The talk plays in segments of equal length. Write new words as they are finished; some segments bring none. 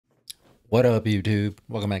What up, YouTube?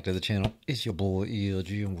 Welcome back to the channel. It's your boy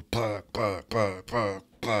ELG, and we're back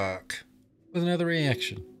with another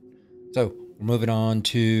reaction. So, we're moving on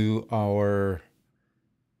to our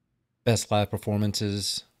best live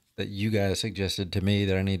performances that you guys suggested to me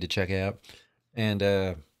that I need to check out. And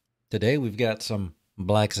today we've got some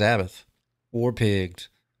Black Sabbath, War Pigs,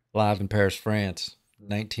 live in Paris, France,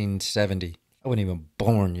 1970. I wasn't even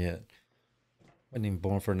born yet. Wasn't even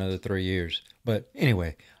born for another 3 years. But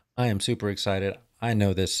anyway, I am super excited. I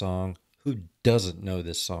know this song. Who doesn't know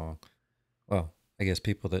this song? Well, I guess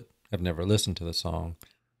people that have never listened to the song.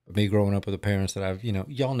 But me growing up with the parents that I've,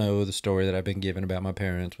 y'all know the story that I've been given about my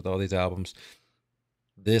parents with all these albums.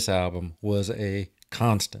 This album was a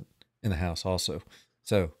constant in the house also.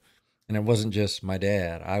 So, and it wasn't just my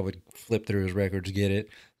dad. I would flip through his records, get it,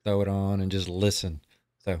 throw it on, and just listen.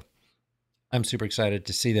 So, I'm super excited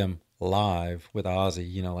to see them live with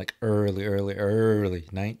Ozzy, like early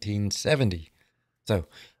 1970. So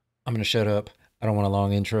I'm going to shut up. I don't want a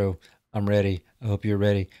long intro. I'm ready. I hope you're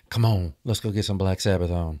ready. Come on, let's go get some Black Sabbath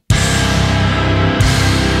on.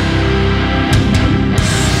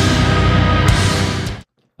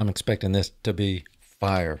 I'm expecting this to be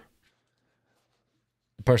fire.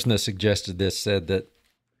 The person that suggested this said that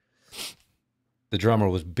the drummer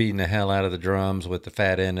was beating the hell out of the drums with the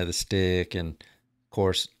fat end of the stick, and of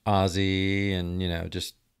course, Ozzy and,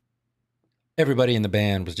 just everybody in the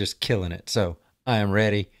band was just killing it. So I am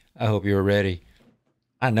ready. I hope you're ready.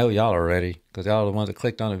 I know y'all are ready because y'all are the ones that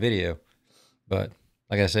clicked on the video. But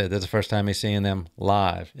like I said, this is the first time me seeing them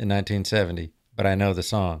live in 1970. But I know the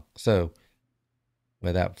song. So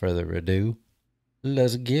without further ado,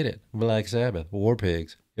 let's get it. Black Sabbath, War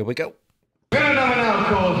Pigs. Here we go. We're going to have an album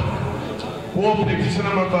called War Pigs. It's a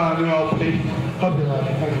number 5 new LP. Hope you like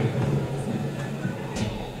it. Thank you.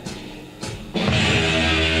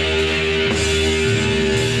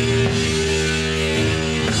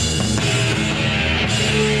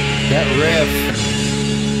 That riff.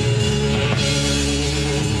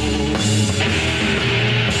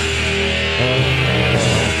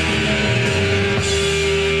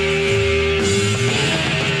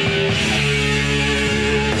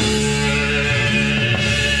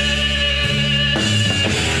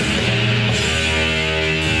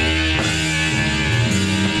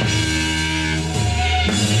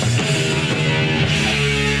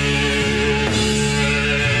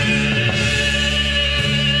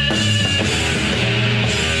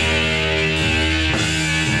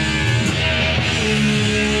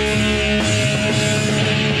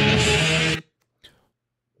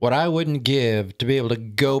 What I wouldn't give to be able to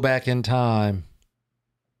go back in time,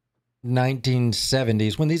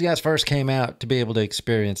 1970s, when these guys first came out, to be able to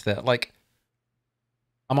experience that. Like,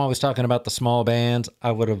 I'm always talking about the small bands.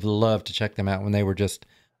 I would have loved to check them out when they were just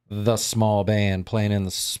the small band playing in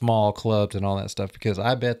the small clubs and all that stuff, because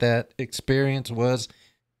I bet that experience was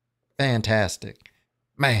fantastic.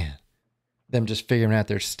 Man, them just figuring out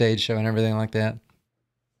their stage show and everything like that.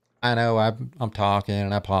 I know I'm talking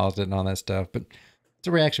and I paused it and all that stuff, but it's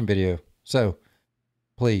a reaction video. So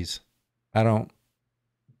please, don't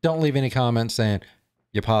leave any comments saying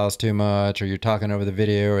you paused too much or you're talking over the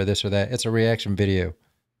video or this or that. It's a reaction video.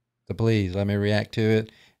 So please let me react to it.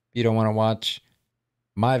 If you don't want to watch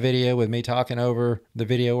my video with me talking over the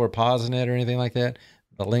video or pausing it or anything like that,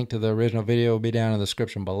 the link to the original video will be down in the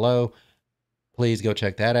description below. Please go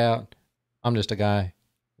check that out. I'm just a guy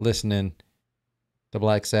listening to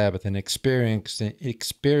Black Sabbath and experiencing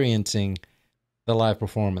the live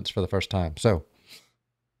performance for the first time. So,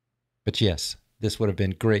 but yes, this would have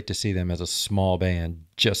been great to see them as a small band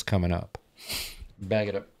just coming up. Bag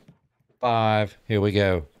it up. 5. Here we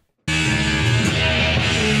go.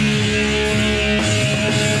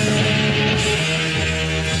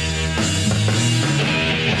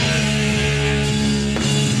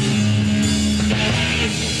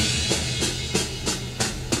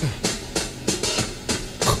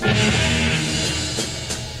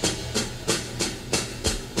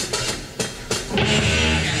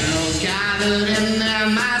 In their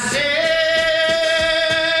masses,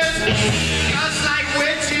 just like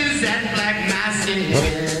witches and black masses.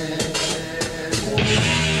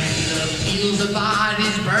 The fields of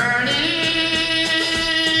bodies burning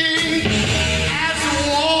as the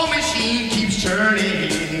war machine keeps turning.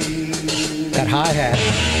 That hi-hat.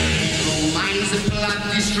 Minds of plot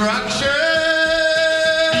destruction,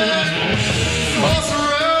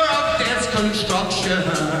 sorcerer of death's construction.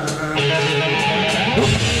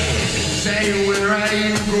 Say we're ready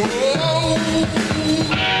to go.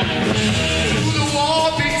 To the war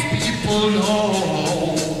pigs people know.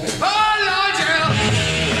 Oh Lord, yeah.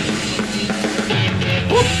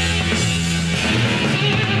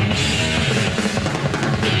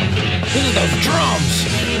 those drums.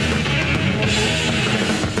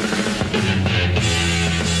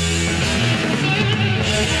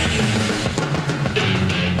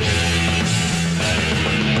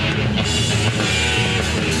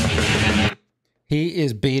 He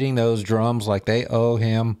is beating those drums like they owe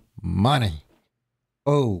him money.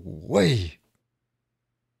 Oh, way.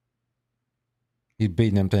 He's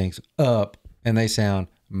beating them things up, and they sound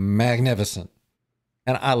magnificent.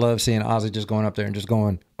 And I love seeing Ozzy just going up there and just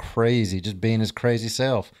going crazy, just being his crazy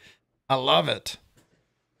self. I love it.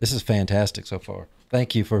 This is fantastic so far.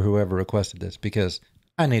 Thank you for whoever requested this, because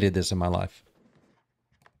I needed this in my life.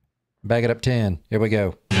 Back it up 10. Here we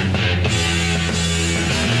go.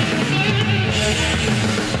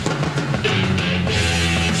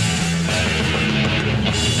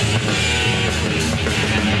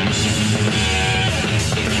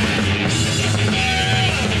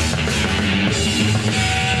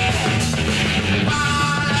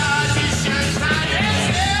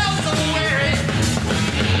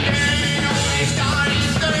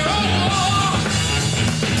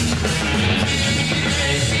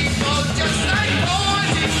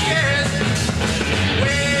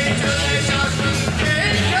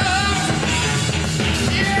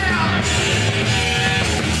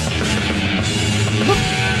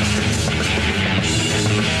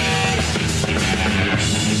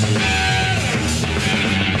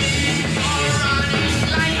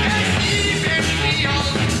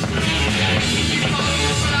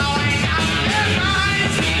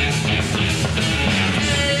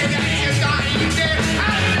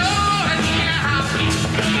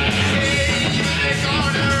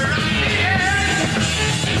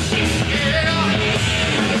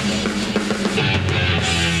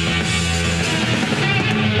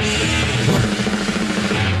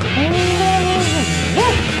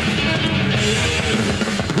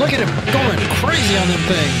 Look at him going crazy on them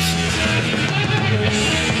things.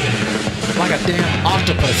 Like a damn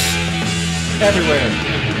octopus everywhere.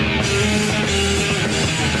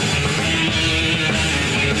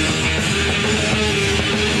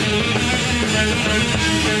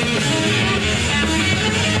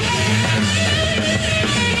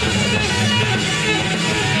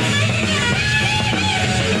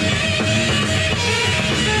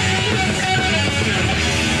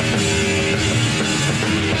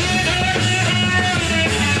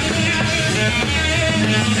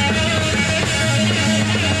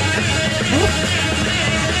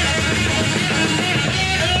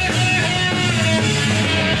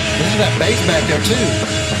 There's that bass back there too.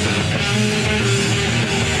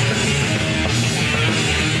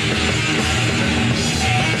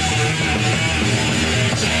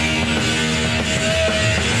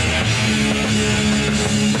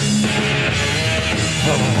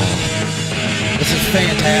 Oh, this is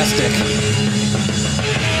fantastic.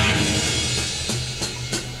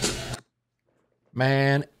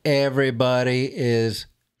 Man, everybody is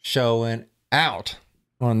showing out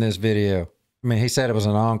on this video. I mean, he said it was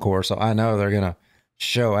an encore, so I know they're going to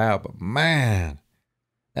show out. But, man,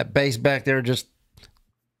 that bass back there just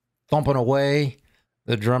thumping away.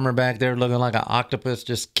 The drummer back there looking like an octopus,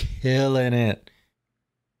 just killing it.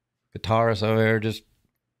 Guitarist over there just...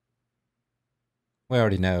 We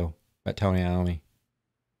already know about Tony Iommi.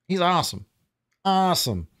 He's awesome.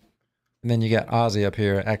 Awesome. And then you got Ozzy up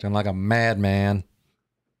here acting like a madman.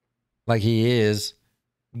 Like he is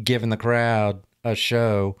giving the crowd a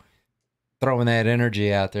show. Throwing that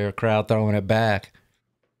energy out there, crowd throwing it back.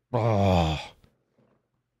 Oh,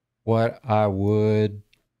 what I would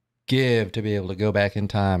give to be able to go back in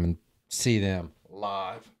time and see them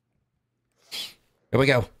live. Here we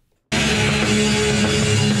go.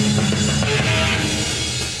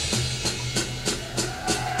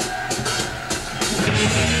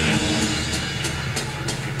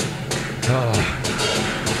 Oh.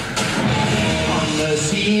 On the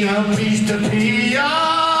scene of Beast of Peace.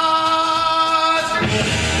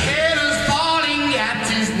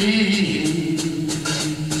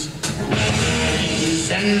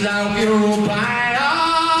 Sends out your fire,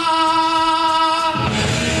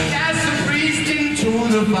 cast the priest into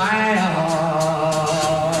the fire.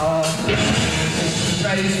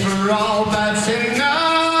 Praise for all bad sinners,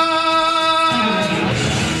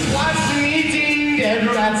 what's eating dead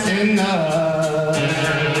rats in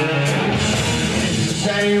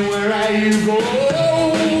say where are you go?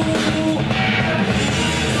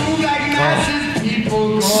 Like masses people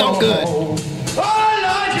go. So good.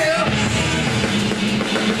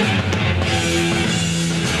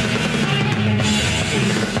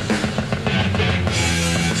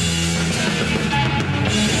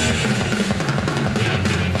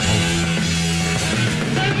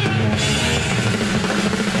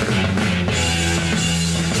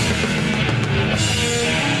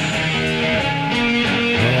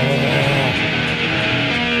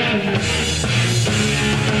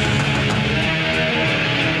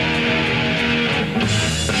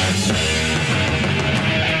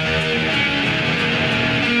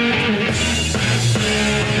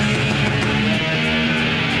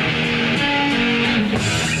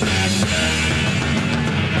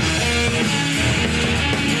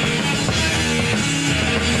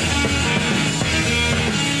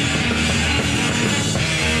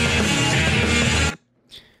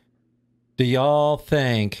 Do y'all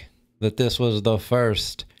think that this was the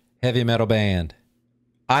first heavy metal band?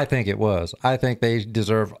 I think it was. I think they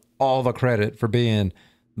deserve all the credit for being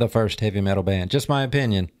the first heavy metal band. Just my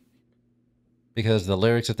opinion. Because the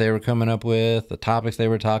lyrics that they were coming up with, the topics they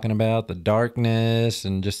were talking about, the darkness,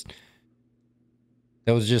 and just...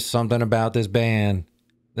 there was just something about this band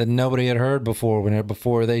that nobody had heard before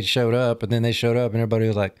before they showed up. And then they showed up and everybody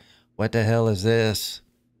was like, what the hell is this?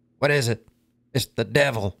 What is it? It's the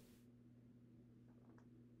devil.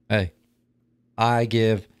 Hey, I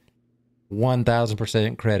give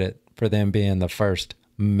 1,000% credit for them being the first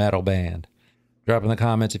metal band. Drop in the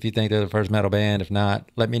comments if you think they're the first metal band. If not,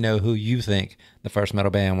 let me know who you think the first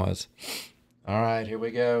metal band was. All right, here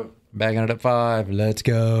we go. Backing it up 5. Let's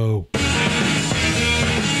go.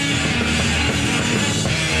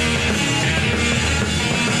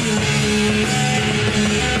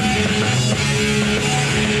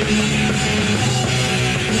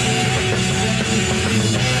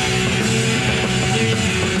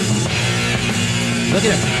 Look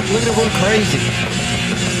at it. Look at it going crazy.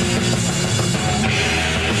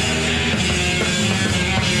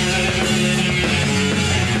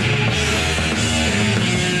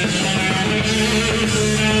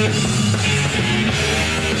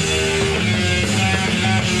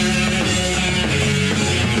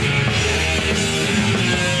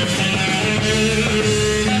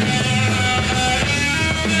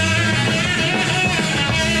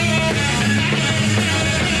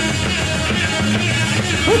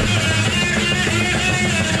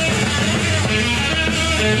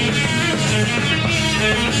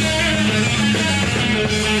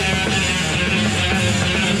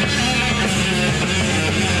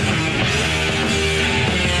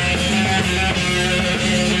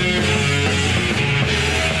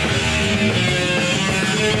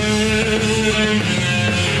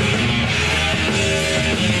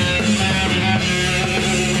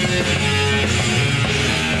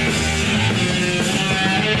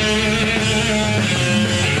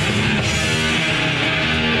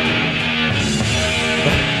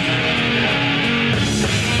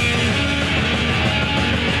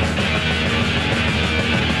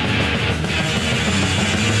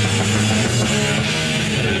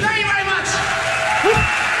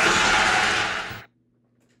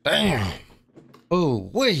 Damn. Oh,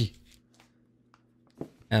 wee.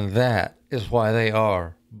 And that is why they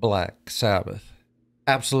are Black Sabbath.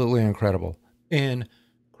 Absolutely incredible.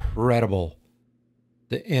 Incredible.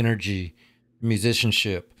 The energy,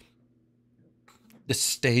 musicianship, the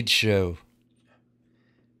stage show.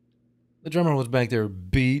 The drummer was back there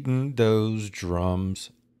beating those drums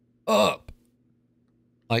up.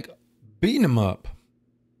 Like, beating them up.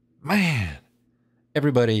 Man.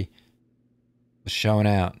 Everybody was showing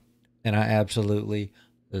out, and I absolutely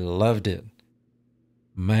loved it.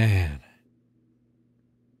 Man.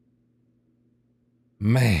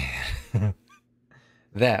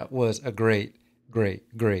 That was a great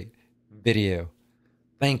video.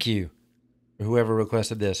 Thank you for whoever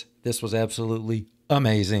requested this. This was absolutely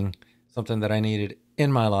amazing. Something that I needed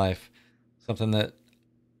in my life. Something that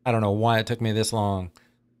I don't know why it took me this long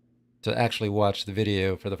to actually watch the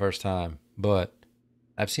video for the first time, but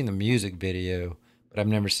I've seen the music video, but I've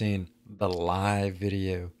never seen the live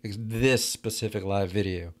video. This specific live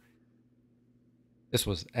video. This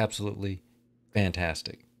was absolutely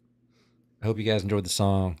fantastic. I hope you guys enjoyed the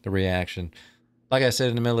song, the reaction. Like I said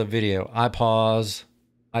in the middle of the video, I pause,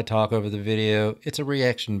 I talk over the video. It's a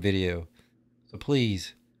reaction video. So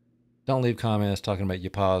please, don't leave comments talking about you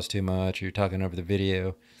pause too much or you're talking over the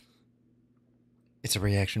video. It's a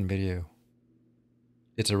reaction video.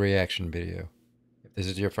 It's a reaction video. If this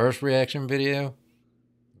is your first reaction video,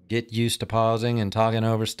 get used to pausing and talking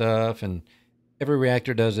over stuff. And every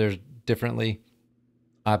reactor does theirs differently.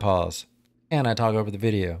 I pause and I talk over the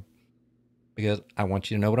video because I want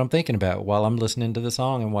you to know what I'm thinking about while I'm listening to the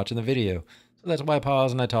song and watching the video. So that's why I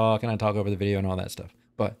pause and I talk over the video and all that stuff.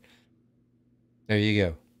 But there you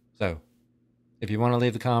go. So if you want to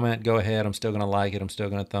leave the comment, go ahead. I'm still going to like it. I'm still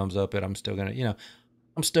going to thumbs up it. I'm still going to,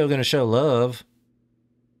 I'm still going to show love.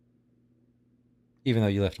 Even though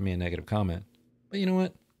you left me a negative comment. But you know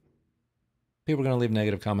what? People are going to leave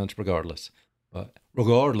negative comments regardless. But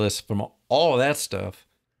regardless from all of that stuff,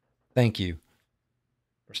 thank you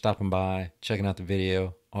for stopping by, checking out the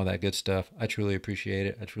video, all that good stuff. I truly appreciate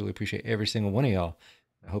it. I truly appreciate every single one of y'all.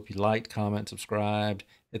 I hope you liked, comment, subscribed,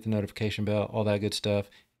 hit the notification bell, all that good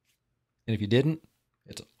stuff. And if you didn't,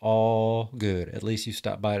 it's all good. At least you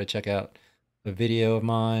stopped by to check out a video of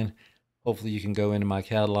mine. Hopefully you can go into my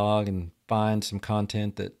catalog and find some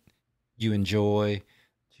content that you enjoy,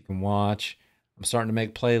 that you can watch. I'm starting to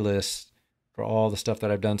make playlists for for all the stuff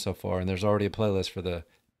that I've done so far. And there's already a playlist for the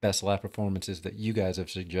best live performances that you guys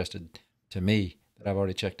have suggested to me that I've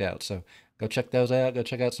already checked out. So go check those out. Go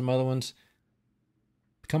check out some other ones.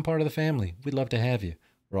 Become part of the family. We'd love to have you.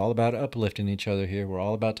 We're all about uplifting each other here. We're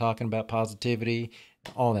all about talking about positivity,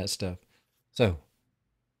 all that stuff. So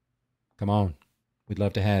come on. We'd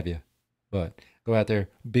love to have you. But go out there,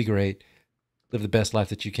 be great, live the best life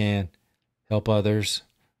that you can, help others,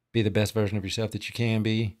 be the best version of yourself that you can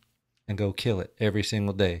be, and go kill it every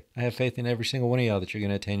single day. I have faith in every single one of y'all that you're going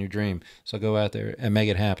to attain your dream. So go out there and make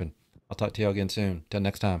it happen. I'll talk to y'all again soon. Till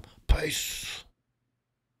next time. Peace.